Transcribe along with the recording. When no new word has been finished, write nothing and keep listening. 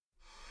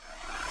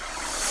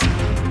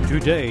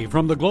Today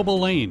from the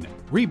Global Lane,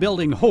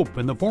 rebuilding hope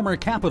in the former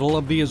capital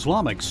of the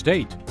Islamic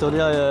State.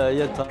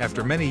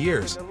 After many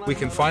years, we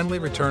can finally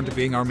return to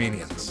being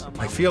Armenians.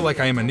 I feel like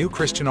I am a new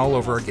Christian all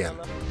over again.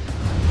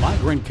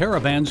 Migrant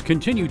caravans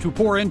continue to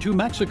pour into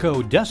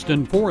Mexico,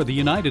 destined for the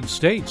United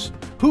States.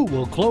 Who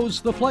will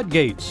close the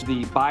floodgates?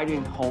 The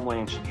Biden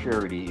Homeland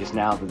Security is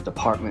now the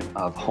Department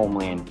of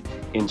Homeland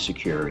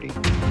Insecurity.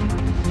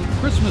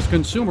 Christmas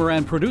consumer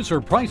and producer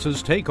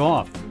prices take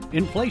off.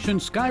 Inflation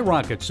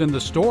skyrockets in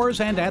the stores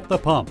and at the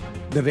pump.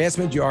 The vast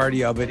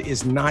majority of it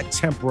is not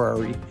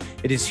temporary.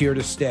 It is here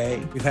to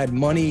stay. We've had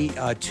money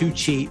too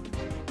cheap,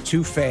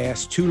 too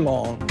fast, too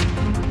long.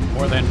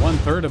 More than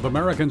 1/3 of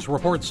Americans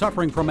report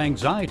suffering from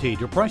anxiety,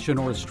 depression,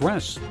 or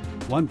stress.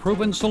 One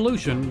proven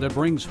solution that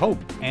brings hope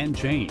and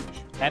change.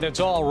 And it's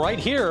all right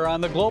here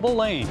on the Global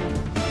Lane.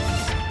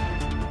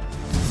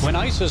 When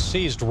ISIS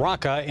seized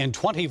Raqqa in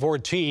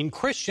 2014,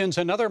 Christians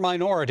and other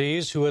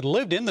minorities who had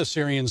lived in the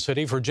Syrian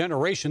city for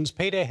generations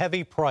paid a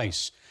heavy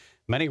price.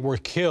 Many were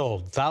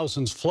killed,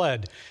 thousands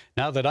fled.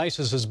 Now that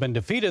ISIS has been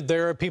defeated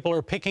there, people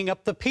are picking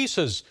up the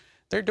pieces.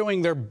 They're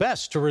doing their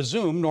best to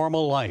resume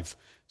normal life.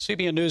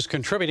 CBN News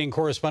contributing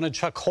correspondent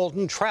Chuck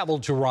Holton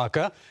traveled to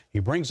Raqqa. He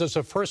brings us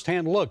a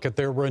first-hand look at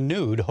their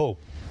renewed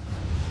hope.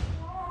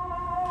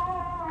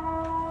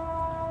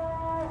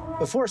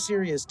 Before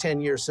Syria's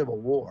 10-year civil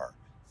war,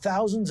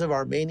 thousands of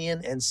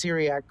Armenian and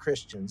Syriac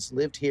Christians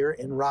lived here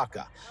in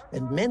Raqqa,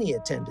 and many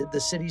attended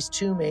the city's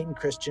two main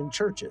Christian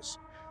churches.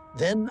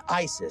 Then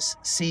ISIS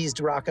seized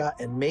Raqqa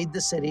and made the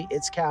city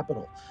its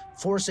capital,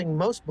 forcing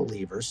most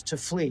believers to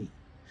flee.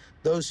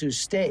 Those who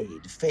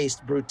stayed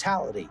faced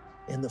brutality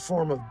in the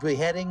form of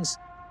beheadings,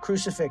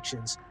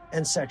 crucifixions,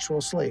 and sexual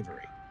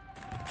slavery.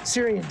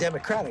 Syrian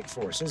Democratic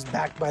Forces,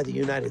 backed by the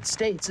United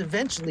States,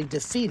 eventually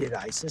defeated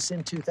ISIS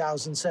in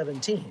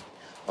 2017,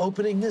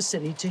 opening the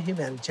city to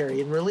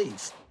humanitarian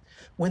relief.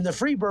 When the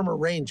Free Burma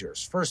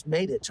Rangers first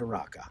made it to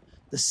Raqqa,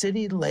 the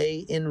city lay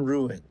in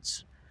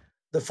ruins.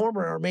 The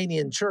former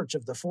Armenian Church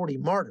of the 40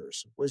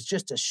 Martyrs was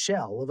just a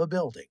shell of a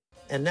building,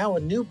 and now a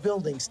new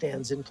building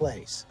stands in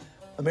place.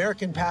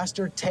 American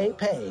pastor Tay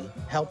Pei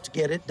helped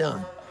get it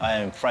done. I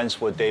am friends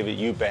with David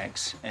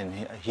Eubanks, and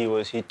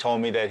he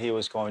told me that he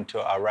was going to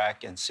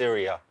Iraq and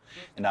Syria,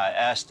 and I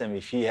asked him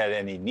if he had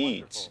any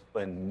needs.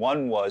 And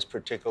one was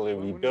particularly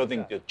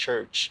rebuilding the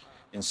church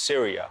in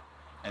Syria,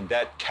 and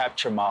that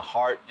captured my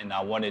heart, and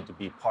I wanted to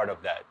be part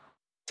of that.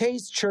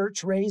 Tay's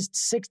church raised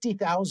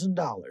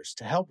 $60,000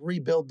 to help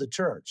rebuild the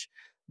church.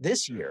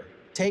 This year,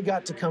 Tay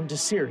got to come to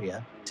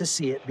Syria to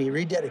see it be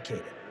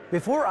rededicated.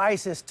 Before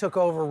ISIS took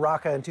over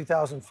Raqqa in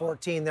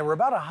 2014, there were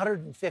about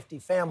 150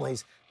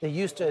 families that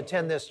used to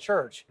attend this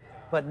church.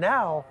 But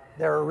now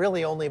there are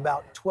really only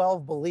about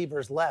 12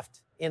 believers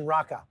left in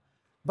Raqqa.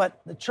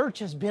 But the church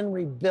has been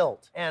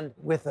rebuilt, and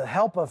with the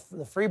help of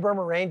the Free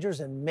Burma Rangers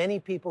and many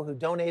people who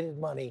donated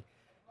money,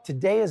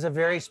 today is a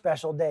very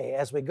special day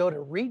as we go to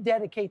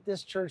rededicate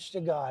this church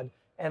to God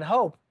and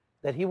hope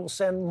that He will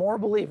send more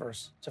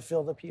believers to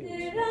fill the pews.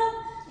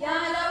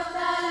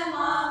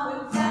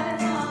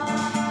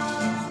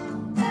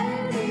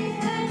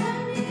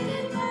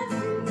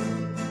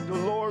 The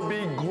Lord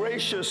be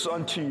gracious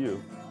unto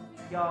you.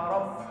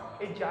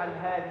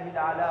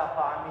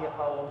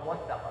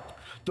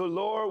 The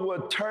Lord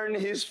will turn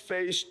His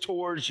face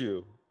towards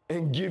you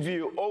and give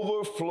you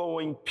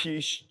overflowing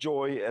peace,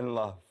 joy, and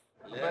love.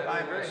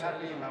 I'm very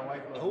happy my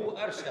wife.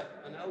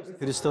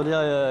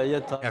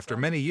 After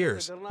many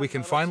years, we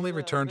can finally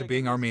return to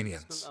being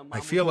Armenians.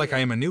 I feel like I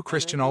am a new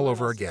Christian all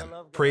over again.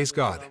 Praise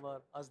God.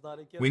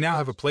 We now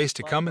have a place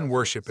to come and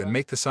worship and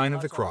make the sign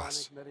of the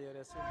cross.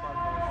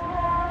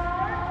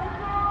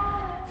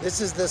 This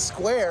is the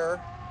square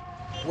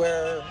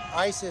where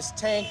ISIS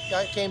tank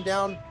came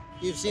down.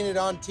 You've seen it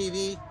on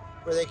TV,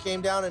 where they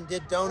came down and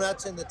did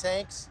donuts in the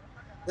tanks.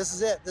 This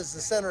is it. This is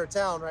the center of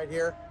town right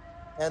here.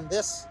 And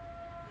this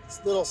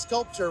little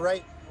sculpture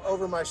right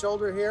over my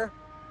shoulder here,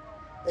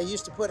 they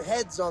used to put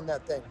heads on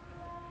that thing.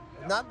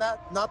 Not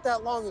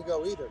that long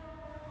ago either.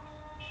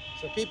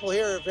 So people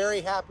here are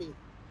very happy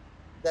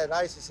that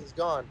ISIS is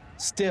gone.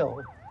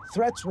 Still,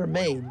 threats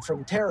remain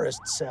from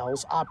terrorist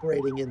cells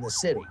operating in the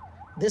city.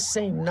 This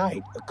same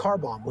night, a car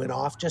bomb went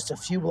off just a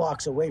few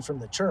blocks away from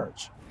the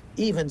church.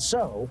 Even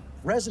so,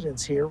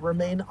 residents here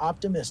remain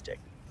optimistic.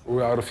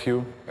 We are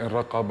few in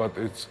Raqqa, but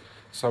it's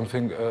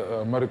something,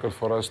 a miracle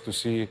for us to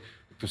see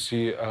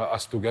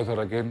us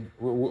together again.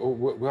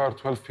 We are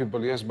 12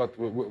 people, yes, but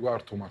we are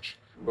too much.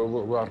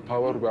 We are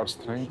power, we are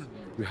strength,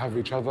 we have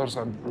each other,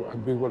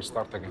 and we will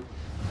start again.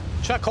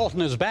 Chuck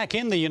Holton is back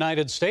in the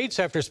United States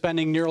after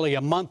spending nearly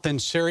a month in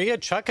Syria.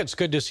 Chuck, it's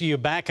good to see you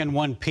back in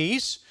one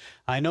piece.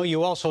 I know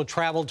you also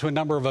traveled to a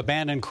number of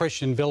abandoned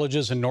Christian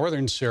villages in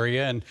northern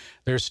Syria, and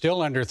they're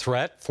still under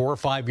threat. 4 or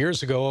 5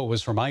 years ago, it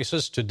was from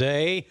ISIS.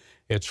 Today,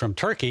 it's from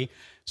Turkey.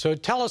 So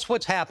tell us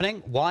what's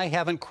happening. Why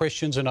haven't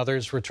Christians and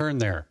others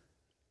returned there?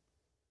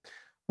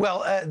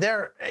 Well,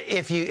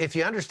 if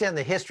you understand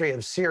the history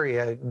of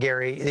Syria,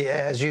 Gary,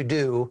 as you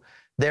do,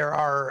 there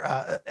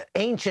are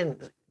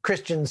ancient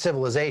Christian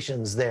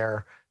civilizations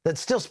there that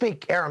still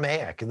speak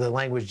Aramaic, the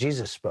language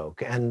Jesus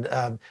spoke. And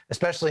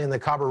especially in the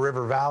Khabur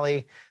River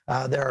Valley,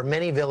 there are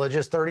many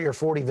villages, 30 or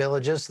 40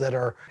 villages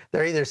they're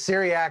either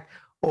Syriac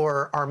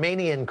or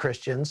Armenian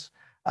Christians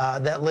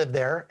that live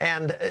there.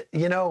 And,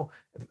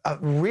 a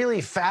really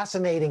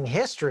fascinating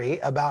history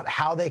about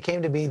how they came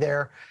to be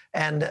there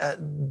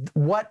and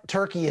what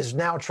Turkey is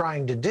now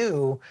trying to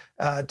do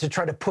to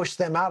try to push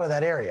them out of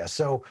that area.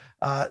 So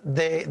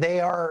they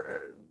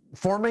are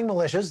forming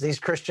militias, these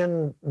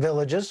Christian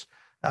villages.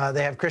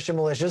 They have Christian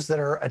militias that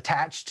are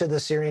attached to the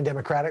Syrian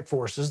Democratic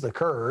Forces, the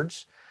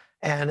Kurds,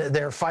 and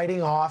they're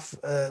fighting off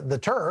the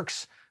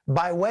Turks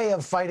by way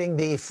of fighting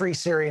the Free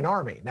Syrian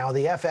Army. Now,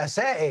 the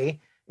FSA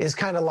is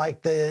kind of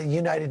like the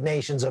United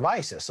Nations of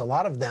ISIS. A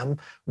lot of them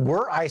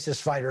were ISIS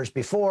fighters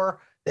before.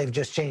 They've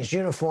just changed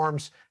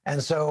uniforms.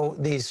 And so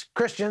these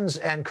Christians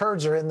and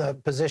Kurds are in the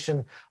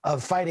position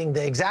of fighting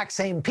the exact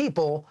same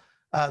people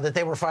that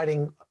they were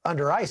fighting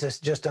under ISIS,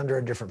 just under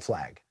a different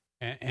flag.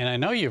 And I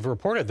know you've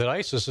reported that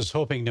ISIS is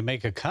hoping to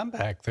make a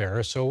comeback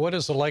there. So what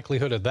is the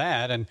likelihood of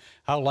that? And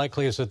how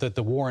likely is it that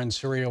the war in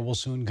Syria will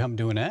soon come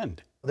to an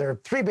end? There are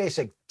three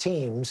basic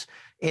teams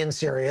in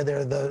Syria. There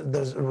are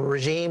the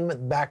regime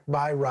backed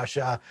by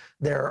Russia.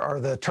 There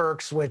are the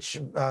Turks, which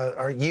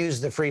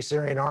use the Free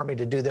Syrian Army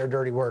to do their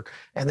dirty work.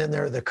 And then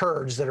there are the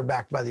Kurds that are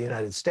backed by the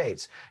United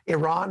States.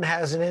 Iran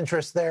has an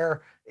interest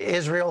there.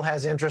 Israel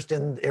has interest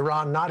in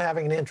Iran not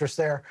having an interest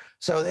there.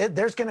 So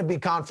there's going to be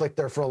conflict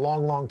there for a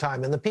long, long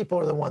time. And the people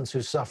are the ones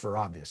who suffer,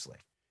 obviously.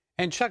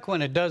 And Chuck,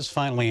 when it does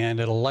finally end,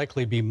 it'll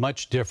likely be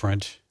much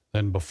different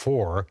than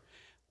before.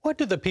 What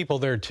do the people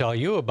there tell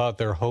you about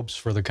their hopes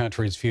for the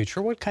country's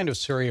future? What kind of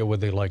Syria would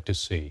they like to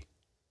see?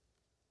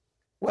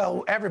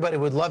 Well, everybody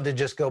would love to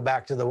just go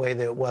back to the way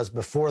that it was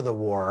before the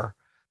war,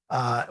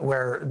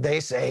 where they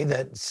say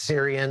that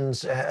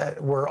Syrians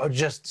were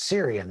just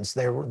Syrians.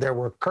 There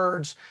were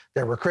Kurds,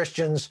 there were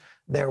Christians,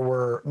 there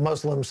were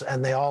Muslims,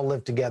 and they all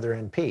lived together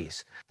in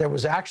peace. There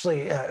was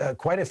actually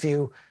quite a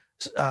few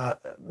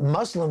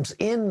Muslims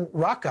in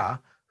Raqqa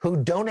who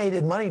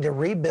donated money to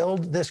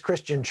rebuild this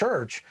Christian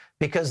church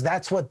because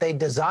that's what they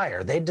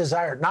desire. They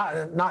desire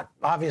not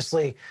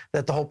obviously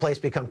that the whole place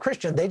become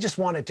Christian. They just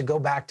want it to go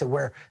back to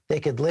where they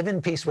could live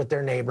in peace with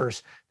their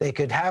neighbors. They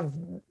could have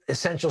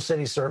essential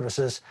city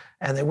services,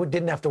 and they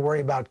didn't have to worry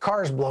about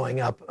cars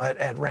blowing up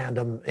at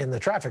random in the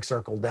traffic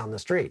circle down the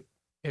street.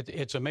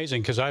 It's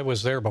amazing because I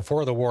was there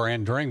before the war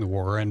and during the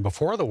war. And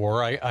before the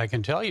war, I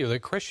can tell you that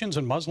Christians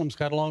and Muslims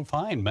got along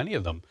fine, many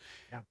of them.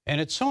 Yeah. And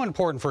it's so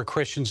important for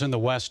Christians in the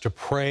West to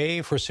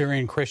pray for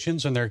Syrian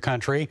Christians in their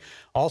country,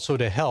 also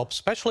to help,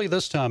 especially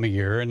this time of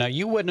year. And now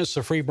you witnessed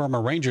the Free Burma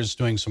Rangers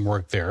doing some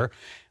work there.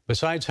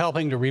 Besides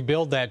helping to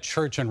rebuild that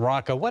church in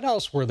Raqqa, what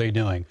else were they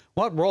doing?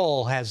 What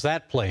role has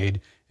that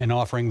played in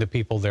offering the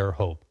people their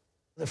hope?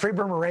 The Free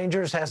Burma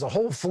Rangers has a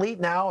whole fleet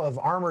now of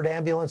armored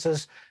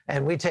ambulances,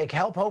 and we take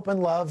help, hope,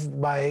 and love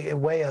by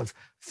way of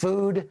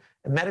food,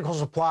 medical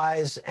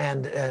supplies,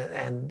 and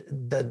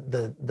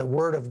the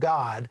Word of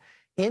God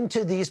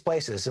into these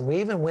places. And we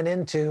even went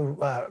into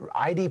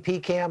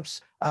IDP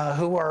camps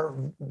who are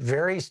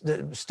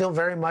still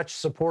very much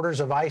supporters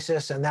of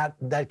ISIS and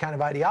that kind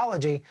of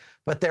ideology,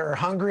 but they're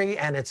hungry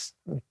and it's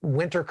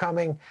winter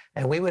coming.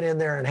 And we went in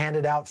there and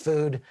handed out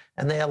food,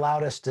 and they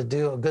allowed us to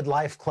do a Good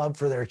Life Club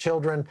for their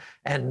children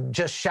and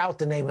just shout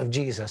the name of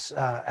Jesus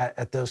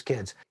at those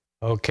kids.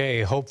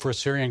 Okay, Hope for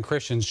Syrian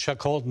Christians.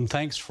 Chuck Holden,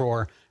 thanks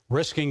for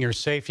risking your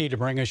safety to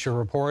bring us your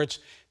reports.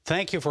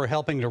 Thank you for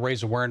helping to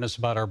raise awareness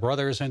about our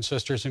brothers and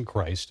sisters in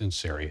Christ in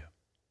Syria.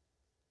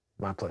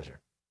 My pleasure.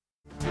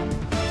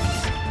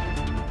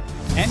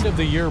 End of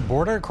the year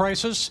border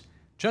crisis?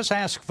 Just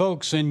ask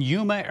folks in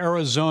Yuma,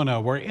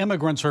 Arizona, where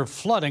immigrants are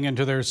flooding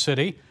into their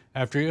city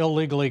after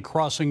illegally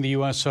crossing the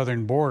U.S.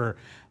 southern border.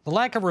 The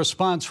lack of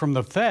response from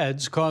the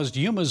feds caused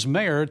Yuma's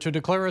mayor to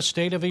declare a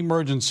state of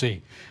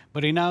emergency.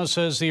 But he now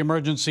says the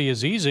emergency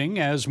is easing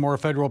as more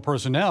federal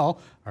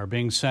personnel are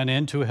being sent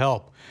in to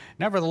help.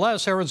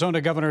 Nevertheless, Arizona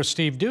Governor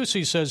Steve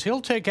Ducey says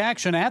he'll take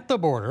action at the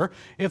border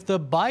if the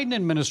Biden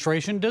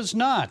administration does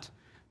not.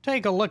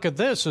 Take a look at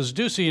this as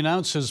Ducey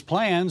announced his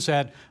plans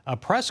at a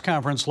press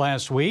conference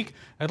last week.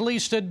 At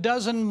least a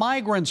dozen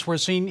migrants were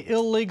seen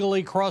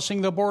illegally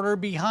crossing the border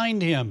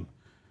behind him.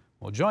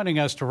 Well, joining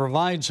us to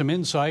provide some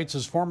insights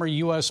is former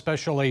U.S.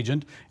 Special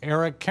Agent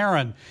Eric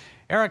Caron.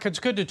 Eric, it's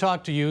good to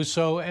talk to you.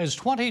 So as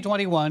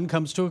 2021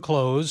 comes to a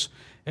close,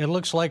 it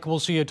looks like we'll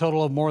see a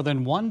total of more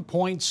than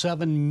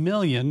 1.7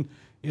 million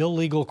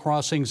illegal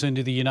crossings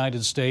into the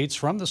United States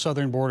from the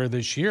southern border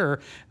this year.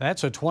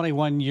 That's a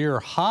 21-year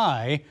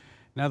high.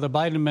 Now, the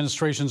Biden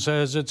administration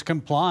says it's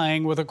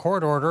complying with a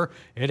court order.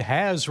 It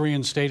has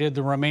reinstated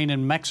the Remain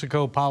in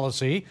Mexico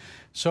policy.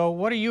 So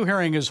what are you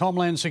hearing? Is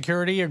Homeland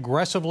Security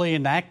aggressively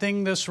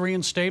enacting this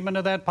reinstatement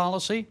of that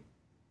policy?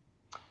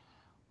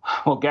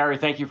 Well, Gary,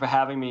 thank you for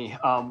having me.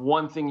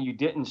 One thing you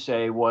didn't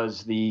say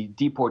was the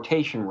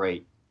deportation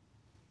rate.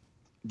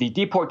 The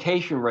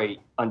deportation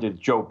rate under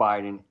Joe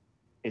Biden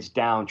is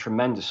down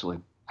tremendously,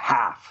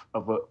 half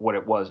of what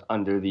it was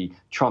under the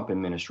Trump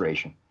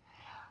administration.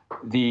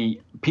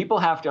 The people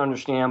have to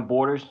understand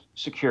border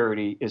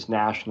security is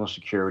national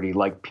security,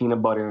 like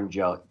peanut butter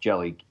and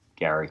jelly,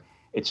 Gary.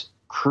 It's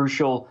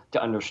crucial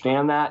to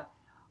understand that.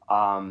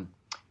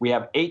 We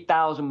have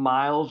 8,000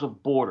 miles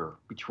of border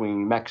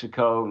between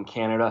Mexico and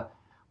Canada.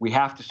 We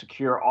have to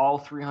secure all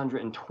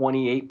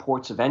 328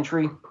 ports of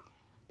entry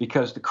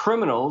because the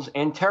criminals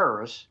and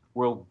terrorists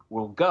will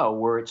go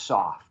where it's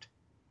soft,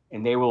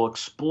 and they will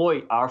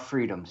exploit our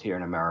freedoms here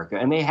in America,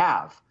 and they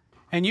have.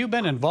 And you've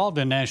been involved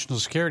in national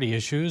security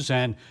issues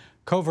and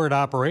covert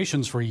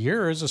operations for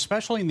years,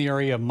 especially in the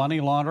area of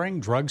money laundering,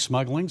 drug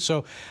smuggling.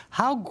 So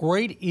how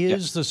great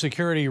is the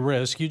security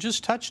risk? You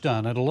just touched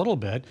on it a little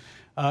bit.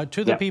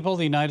 To the people of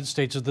the United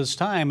States at this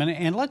time.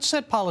 And let's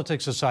set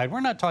politics aside.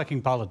 We're not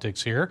talking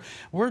politics here.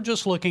 We're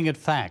just looking at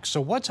facts.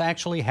 So what's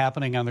actually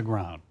happening on the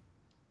ground?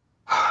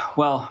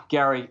 Well,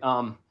 Gary, if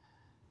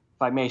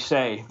I may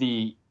say,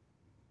 the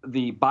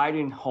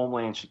Biden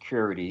Homeland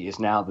Security is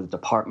now the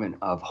Department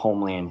of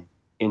Homeland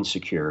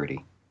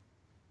Insecurity.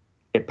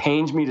 It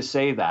pains me to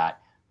say that,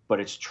 but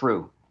it's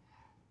true.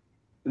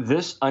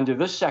 Under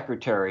this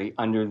secretary,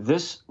 under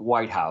this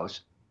White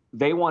House,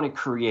 they want to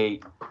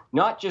create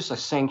not just a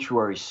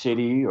sanctuary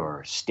city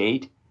or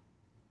state.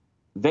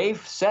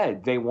 They've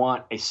said they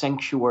want a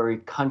sanctuary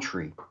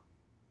country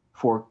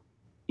for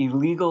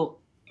illegal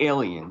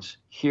aliens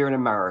here in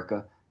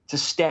America to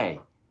stay,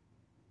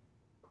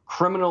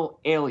 criminal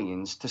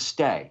aliens to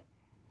stay.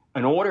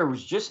 An order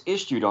was just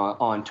issued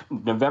on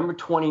November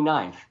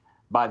 29th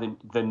by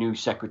the new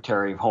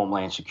Secretary of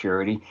Homeland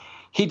Security.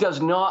 He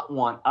does not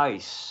want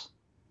ICE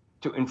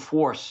to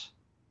enforce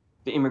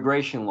the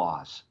immigration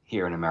laws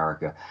here in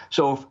America.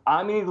 So if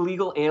I'm an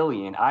illegal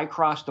alien, I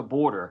cross the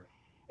border,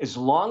 as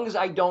long as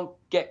I don't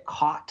get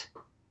caught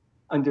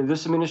under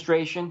this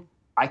administration,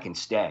 I can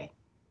stay.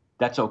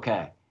 That's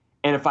okay.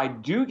 And if I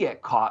do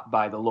get caught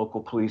by the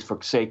local police for,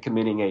 say,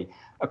 committing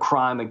a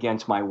crime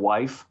against my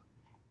wife,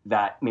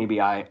 that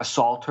maybe I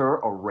assault her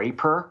or rape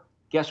her,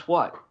 guess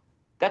what?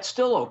 That's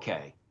still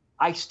okay.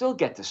 I still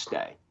get to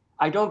stay.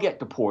 I don't get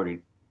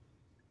deported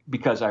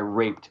because I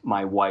raped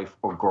my wife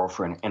or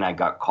girlfriend and I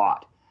got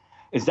caught.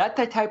 Is that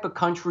the type of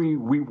country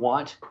we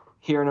want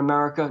here in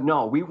America?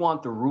 No, we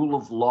want the rule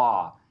of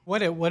law.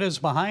 What is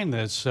behind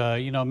this?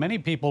 Many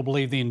people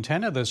believe the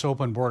intent of this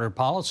open border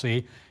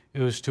policy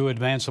is to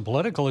advance a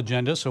political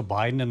agenda so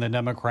Biden and the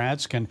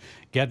Democrats can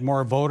get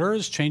more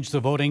voters, change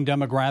the voting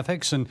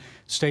demographics in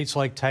states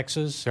like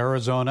Texas,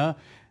 Arizona.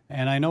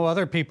 And I know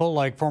other people,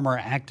 like former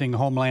acting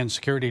Homeland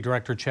Security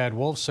Director Chad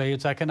Wolf, say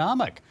it's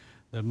economic,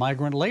 that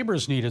migrant labor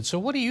is needed. So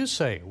what do you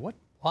say?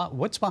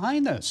 What's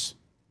behind this?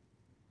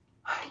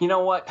 You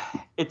know what?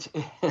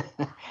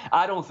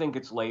 I don't think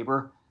it's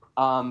labor.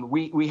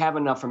 We have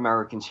enough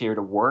Americans here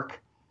to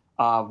work.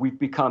 We've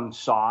become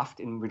soft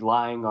in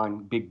relying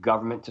on big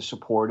government to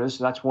support us.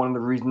 That's one of the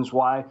reasons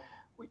why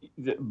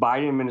the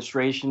Biden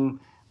administration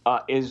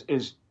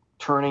is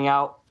turning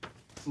out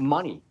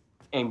money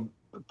and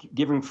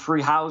giving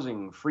free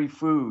housing, free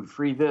food,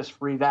 free this,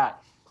 free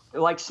that.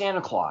 They're like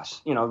Santa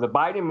Claus. The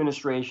Biden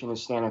administration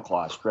is Santa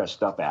Claus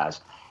dressed up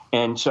as.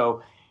 And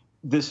so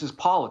this is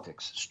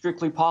politics,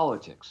 strictly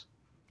politics.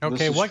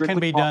 Okay, what can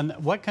be done?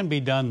 What can be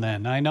done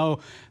then? I know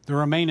the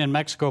Remain in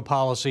Mexico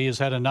policy has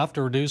had enough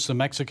to reduce the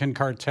Mexican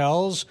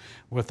cartels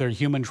with their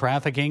human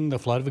trafficking, the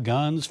flood of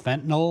guns,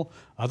 fentanyl,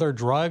 other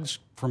drugs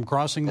from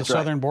crossing the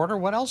southern border.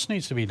 What else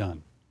needs to be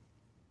done?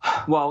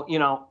 Well,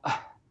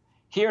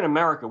 here in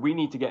America, we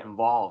need to get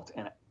involved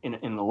in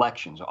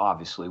elections,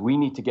 obviously. We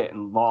need to get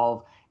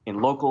involved in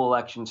local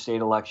elections,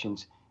 state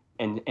elections,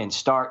 and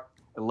start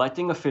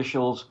electing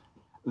officials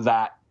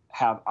that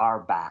have our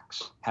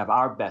backs, have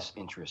our best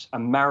interests,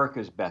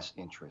 America's best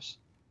interests.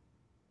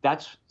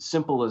 That's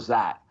simple as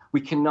that. We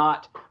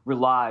cannot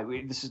rely.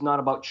 This is not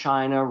about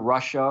China,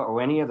 Russia, or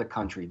any other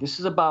country. This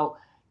is about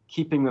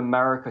keeping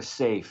America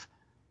safe,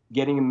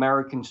 getting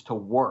Americans to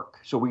work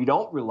so we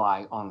don't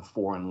rely on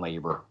foreign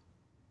labor.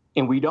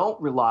 And we don't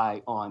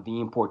rely on the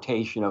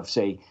importation of,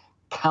 say,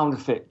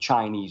 counterfeit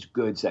Chinese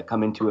goods that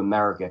come into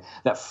America,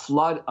 that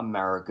flood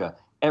America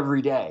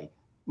every day.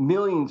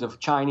 Millions of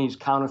Chinese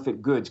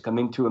counterfeit goods come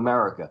into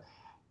America.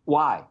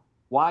 Why?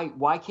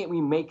 Why can't we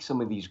make some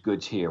of these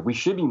goods here? We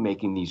should be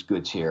making these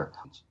goods here.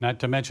 Not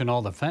to mention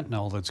all the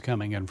fentanyl that's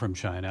coming in from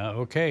China.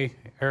 Okay,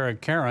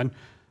 Eric Caron,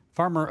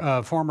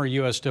 former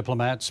U.S.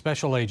 diplomat,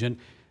 special agent.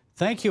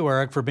 Thank you,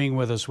 Eric, for being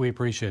with us. We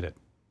appreciate it.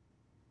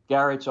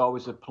 Gary, it's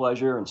always a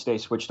pleasure, and stay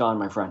switched on,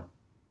 my friend.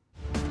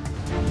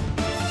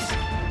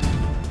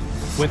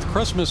 With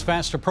Christmas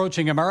fast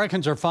approaching,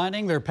 Americans are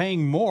finding they're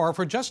paying more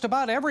for just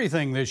about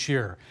everything this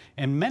year.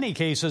 In many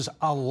cases,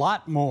 a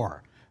lot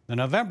more. The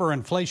November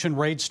inflation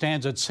rate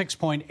stands at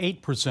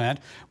 6.8%.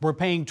 We're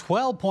paying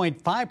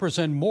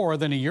 12.5% more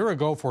than a year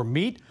ago for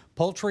meat,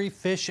 poultry,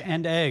 fish,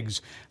 and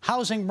eggs.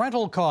 Housing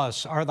rental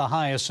costs are the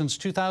highest since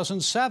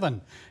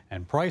 2007.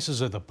 And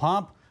prices at the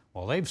pump,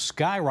 well, they've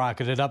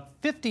skyrocketed up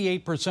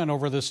 58%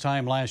 over this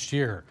time last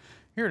year.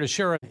 Here to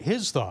share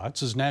his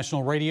thoughts is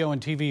national radio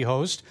and TV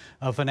host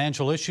of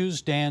Financial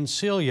Issues, Dan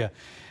Celia.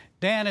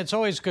 Dan, it's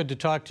always good to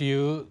talk to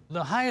you.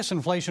 The highest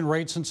inflation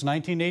rate since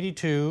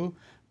 1982.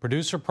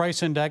 Producer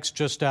Price Index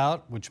just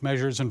out, which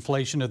measures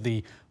inflation at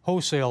the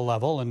wholesale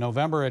level. In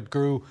November, it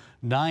grew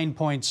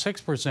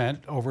 9.6%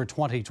 over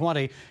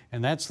 2020,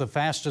 and that's the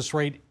fastest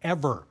rate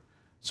ever.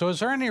 So is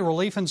there any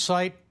relief in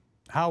sight?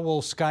 How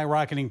will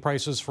skyrocketing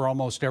prices for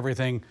almost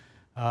everything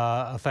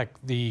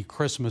affect the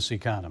Christmas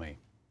economy?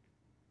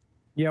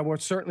 Yeah, well,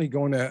 it's certainly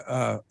going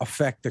to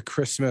affect the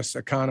Christmas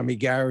economy,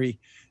 Gary.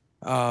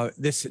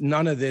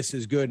 None of this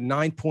is good.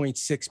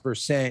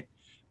 9.6%.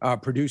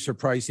 Producer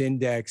Price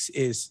Index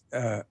is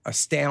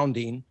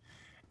astounding.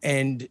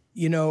 And,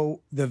 you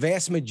know, the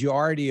vast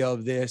majority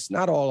of this,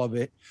 not all of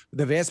it,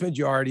 the vast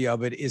majority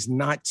of it is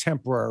not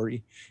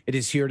temporary. It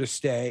is here to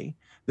stay.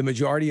 The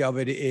majority of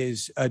it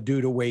is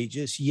due to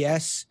wages.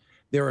 Yes,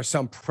 there are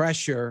some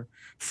pressure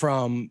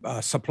from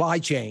supply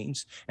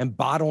chains and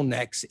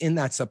bottlenecks in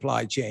that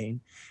supply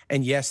chain.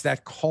 And yes,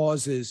 that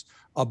causes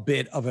a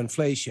bit of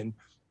inflation.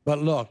 But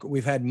look,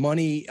 we've had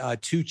money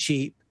too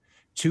cheap,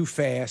 too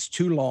fast,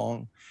 too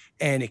long,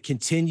 and it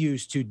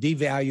continues to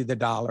devalue the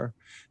dollar.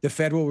 The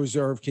Federal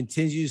Reserve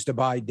continues to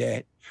buy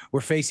debt.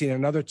 We're facing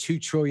another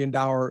 $2 trillion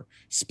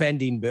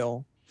spending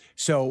bill.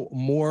 So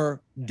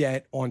more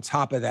debt on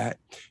top of that,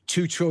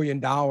 $2 trillion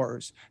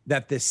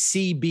that the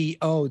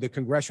CBO, the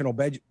Congressional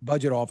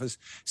Budget Office,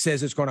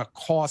 says it's going to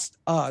cost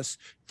us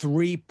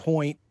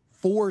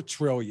 $3.4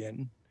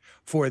 trillion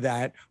for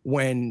that,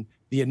 when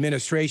the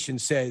administration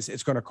says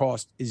it's going to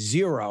cost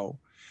zero.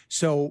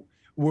 So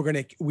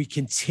we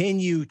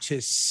continue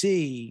to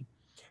see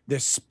the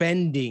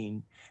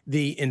spending,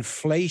 the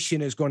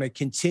inflation is going to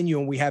continue,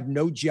 and we have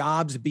no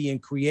jobs being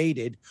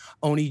created,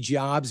 only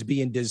jobs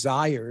being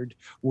desired.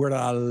 We're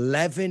at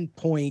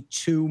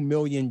 11.2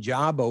 million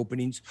job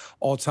openings,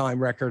 all-time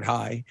record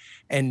high,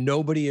 and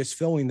nobody is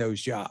filling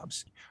those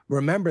jobs.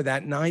 Remember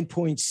that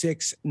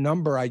 9.6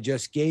 number I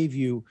just gave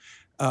you,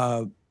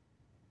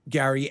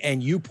 Gary,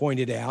 and you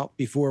pointed out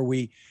before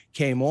we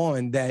came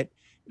on that,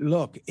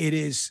 look,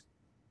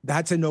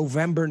 that's a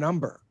November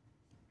number.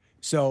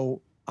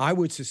 So I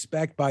would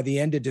suspect by the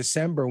end of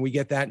December, when we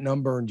get that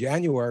number in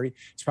January,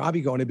 it's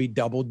probably going to be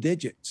double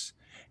digits.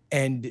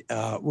 And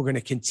we're going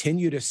to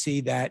continue to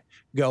see that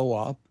go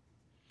up.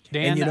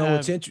 Dan, and you know,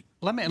 it's interesting.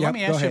 Let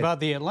me ask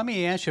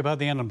you about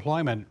the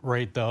unemployment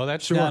rate, though.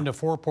 That's down to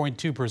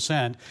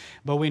 4.2%.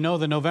 But we know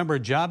the November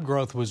job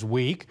growth was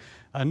weak.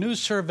 A new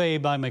survey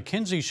by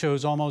McKinsey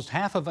shows almost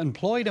half of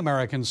employed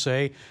Americans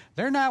say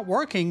they're not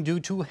working due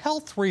to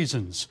health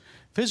reasons,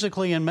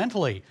 physically and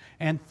mentally.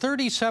 And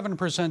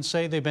 37%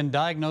 say they've been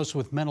diagnosed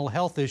with mental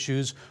health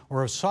issues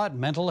or have sought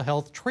mental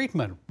health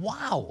treatment.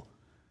 Wow.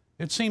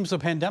 It seems the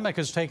pandemic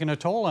has taken a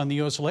toll on the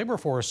U.S. labor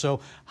force. So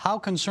how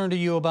concerned are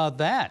you about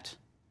that?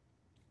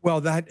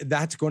 Well,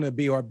 that's going to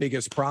be our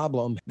biggest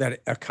problem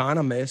that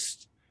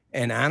economists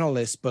and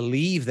analysts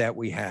believe that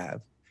we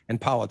have,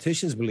 and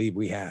politicians believe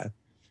we have,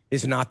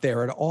 is not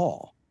there at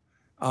all.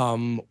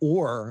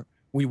 Or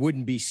we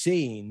wouldn't be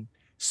seeing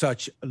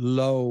such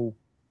low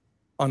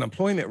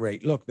unemployment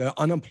rate. Look, the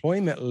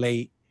unemployment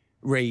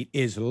rate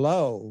is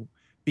low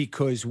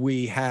because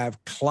we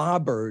have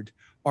clobbered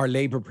our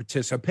labor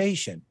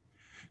participation.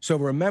 So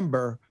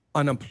remember,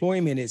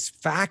 unemployment is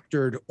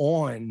factored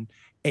on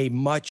a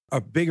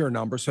bigger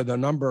number. So the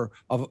number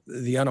of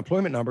the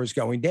unemployment number is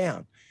going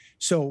down.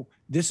 So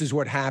this is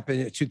what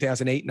happened in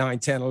 2008, 9,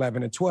 10,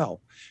 11, and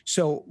 12.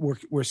 So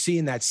we're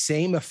seeing that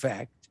same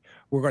effect.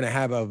 We're going to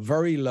have a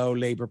very low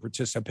labor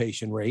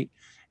participation rate,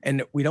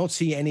 and we don't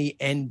see any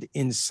end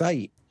in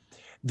sight.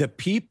 The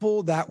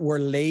people that were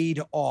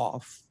laid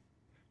off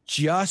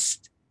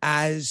just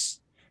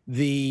as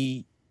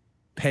the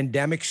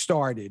pandemic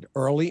started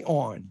early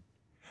on,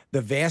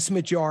 the vast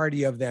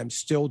majority of them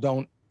still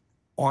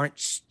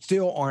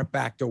aren't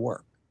back to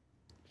work.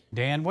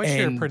 Dan, what's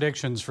your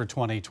predictions for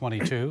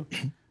 2022?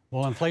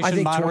 Will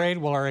inflation moderate?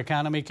 Will our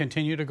economy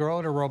continue to grow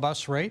at a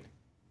robust rate?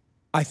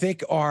 I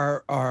think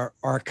our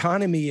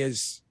economy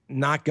is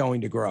not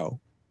going to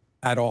grow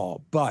at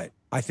all, but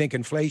I think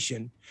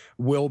inflation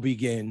will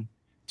begin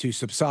to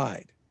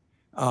subside.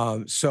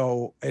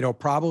 So it'll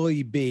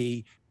probably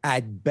be,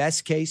 at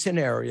best case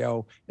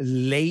scenario,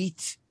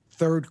 late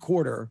third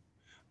quarter,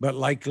 but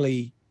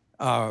likely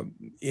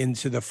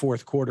into the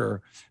fourth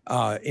quarter,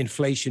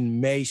 inflation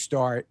may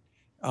start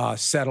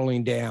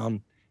settling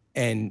down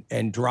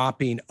and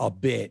dropping a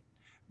bit,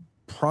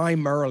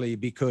 primarily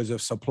because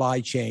of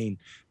supply chain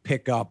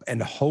pickup,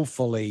 and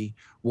hopefully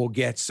we'll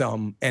get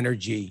some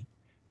energy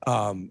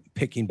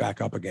picking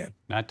back up again.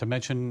 Not to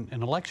mention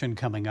an election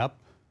coming up.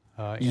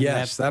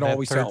 That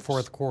always helps.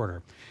 Fourth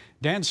quarter.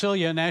 Dan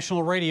Celia,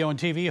 national radio and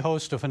TV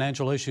host of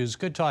Financial Issues.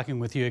 Good talking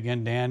with you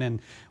again, Dan,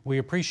 and we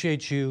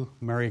appreciate you.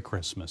 Merry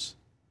Christmas.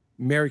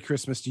 Merry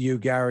Christmas to you,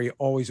 Gary.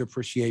 Always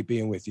appreciate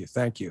being with you.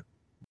 Thank you.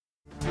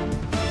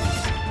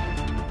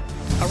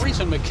 A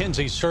recent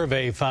McKinsey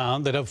survey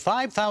found that of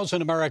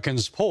 5,000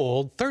 Americans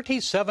polled,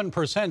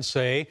 37%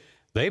 say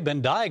they've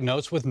been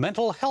diagnosed with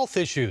mental health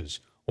issues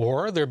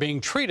or they're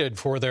being treated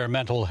for their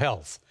mental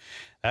health.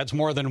 That's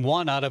more than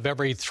 1 out of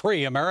every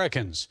 3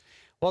 Americans.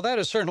 Well, that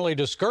is certainly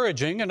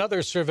discouraging.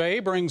 Another survey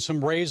brings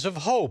some rays of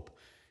hope.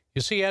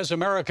 You see, as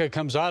America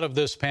comes out of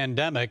this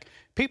pandemic,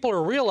 people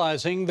are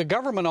realizing the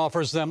government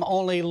offers them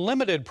only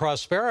limited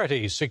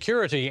prosperity,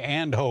 security,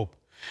 and hope.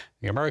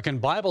 The American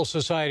Bible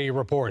Society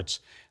reports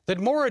that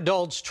more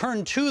adults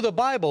turned to the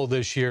Bible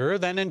this year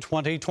than in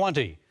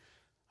 2020.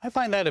 I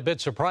find that a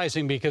bit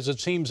surprising because it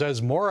seems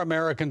as more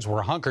Americans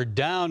were hunkered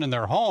down in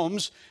their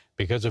homes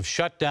because of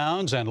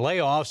shutdowns and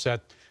layoffs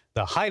at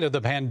the height of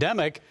the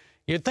pandemic,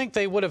 you'd think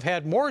they would have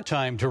had more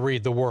time to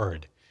read the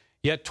Word.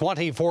 Yet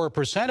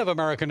 24% of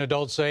American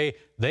adults say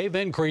they've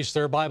increased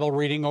their Bible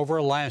reading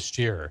over last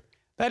year.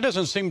 That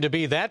doesn't seem to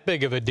be that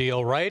big of a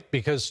deal, right?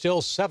 Because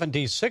still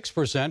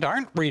 76%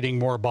 aren't reading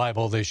more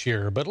Bible this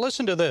year. But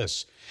listen to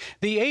this.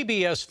 The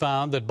ABS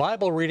found that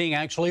Bible reading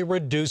actually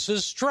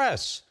reduces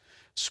stress.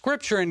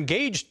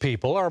 Scripture-engaged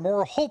people are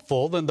more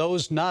hopeful than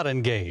those not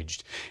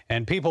engaged.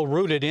 And people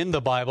rooted in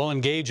the Bible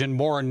engage in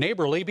more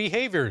neighborly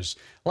behaviors,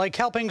 like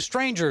helping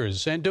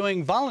strangers and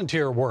doing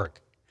volunteer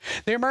work.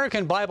 The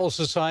American Bible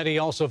Society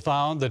also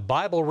found that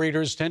Bible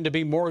readers tend to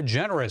be more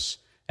generous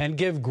and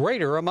give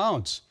greater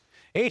amounts.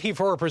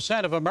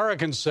 84% of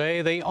Americans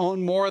say they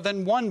own more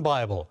than one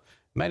Bible.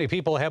 Many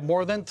people have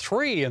more than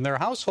 3 in their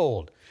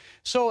household.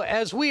 So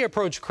as we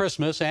approach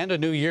Christmas and a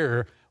new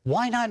year,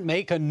 why not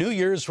make a New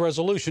Year's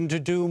resolution to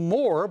do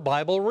more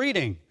Bible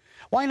reading?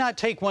 Why not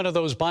take one of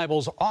those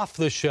Bibles off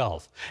the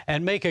shelf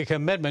and make a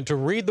commitment to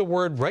read the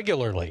Word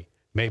regularly,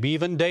 maybe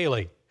even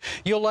daily?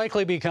 You'll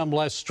likely become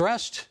less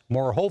stressed,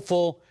 more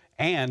hopeful,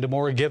 and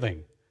more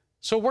giving.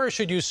 So where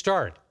should you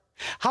start?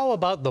 How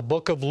about the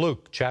book of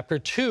Luke, chapter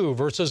 2,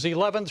 verses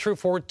 11 through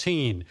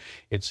 14?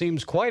 It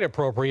seems quite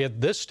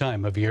appropriate this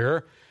time of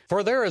year.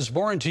 For there is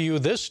born to you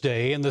this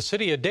day in the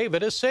city of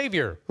David a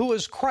Savior, who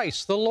is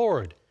Christ the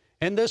Lord.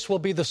 And this will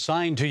be the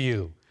sign to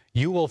you.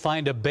 You will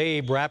find a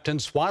babe wrapped in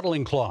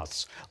swaddling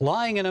cloths,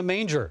 lying in a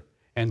manger.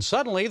 And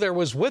suddenly there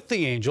was with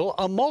the angel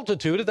a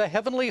multitude of the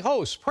heavenly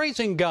hosts,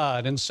 praising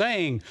God and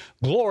saying,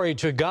 Glory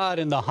to God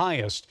in the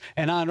highest,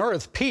 and on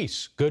earth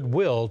peace,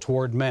 goodwill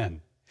toward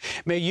men.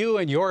 May you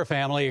and your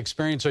family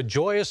experience a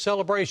joyous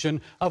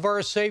celebration of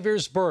our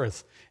Savior's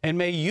birth, and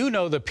may you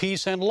know the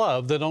peace and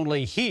love that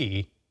only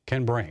He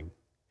can bring.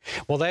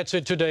 Well, that's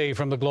it today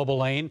from the Global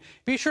Lane.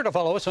 Be sure to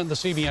follow us on the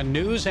CBN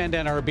News and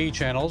NRB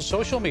channels,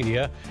 social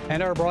media,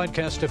 and our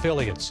broadcast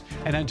affiliates.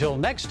 And until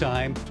next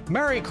time,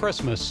 Merry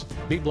Christmas.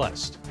 Be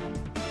blessed.